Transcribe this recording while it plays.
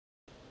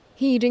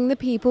heeding the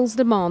people's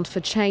demand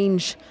for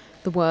change.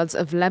 The words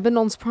of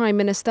Lebanon's Prime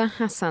Minister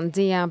Hassan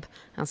Diab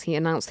as he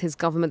announced his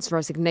government's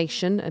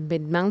resignation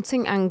amid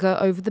mounting anger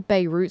over the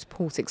Beirut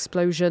port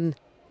explosion.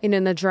 In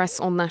an address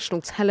on national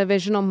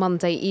television on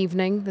Monday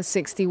evening, the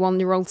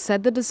 61-year-old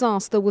said the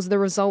disaster was the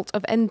result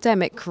of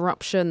endemic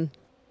corruption.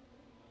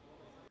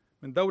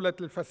 من دولة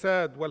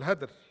الفساد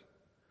والهدر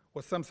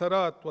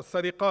والسمسرات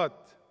والسرقات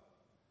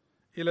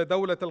إلى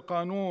دولة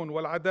القانون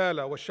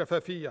والعدالة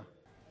والشفافية.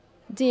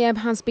 Diab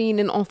has been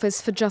in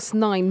office for just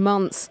 9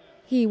 months.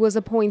 He was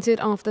appointed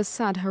after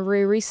Saad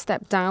Hariri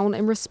stepped down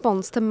in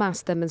response to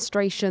mass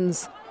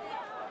demonstrations.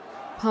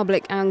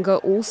 Public anger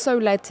also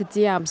led to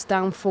Diab's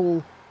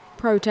downfall.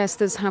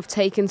 Protesters have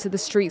taken to the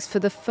streets for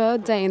the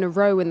third day in a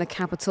row in the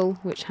capital,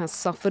 which has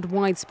suffered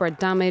widespread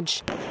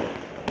damage.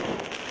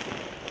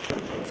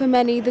 For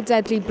many, the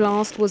deadly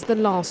blast was the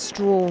last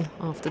straw,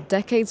 after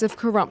decades of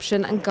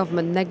corruption and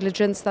government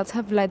negligence that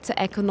have led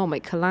to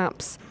economic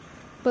collapse.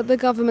 But the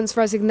government's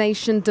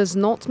resignation does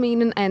not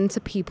mean an end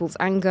to people's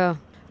anger.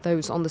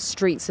 Those on the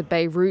streets of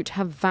Beirut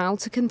have vowed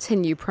to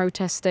continue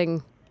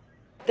protesting.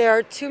 There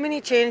are too many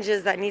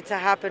changes that need to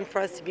happen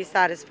for us to be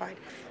satisfied.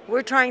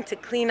 We're trying to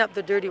clean up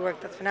the dirty work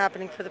that's been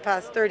happening for the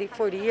past 30,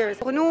 40 years.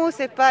 Pour nous, ce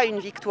n'est pas une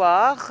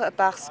victoire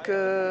parce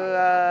que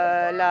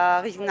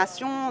la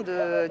résignation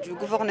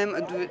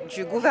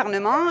du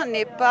gouvernement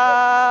n'est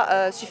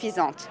pas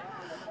suffisante.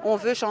 On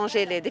veut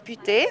changer les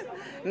députés,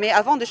 mais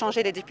avant de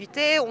changer les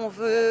députés, on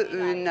veut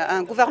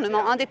un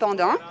gouvernement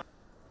indépendant.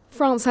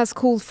 France has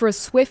called for a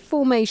swift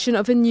formation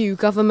of a new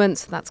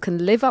government that can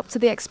live up to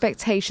the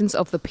expectations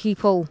of the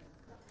people.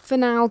 For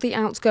now, the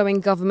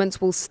outgoing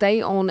government will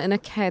stay on in a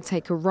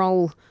caretaker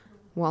role,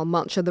 while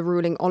much of the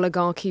ruling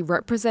oligarchy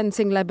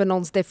representing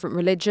Lebanon's different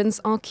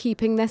religions are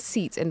keeping their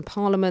seat in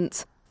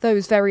parliament.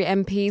 Those very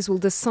MPs will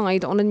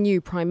decide on a new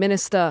prime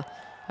minister,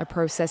 a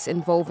process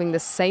involving the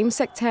same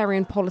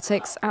sectarian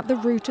politics at the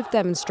root of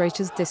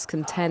demonstrators'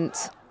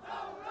 discontent.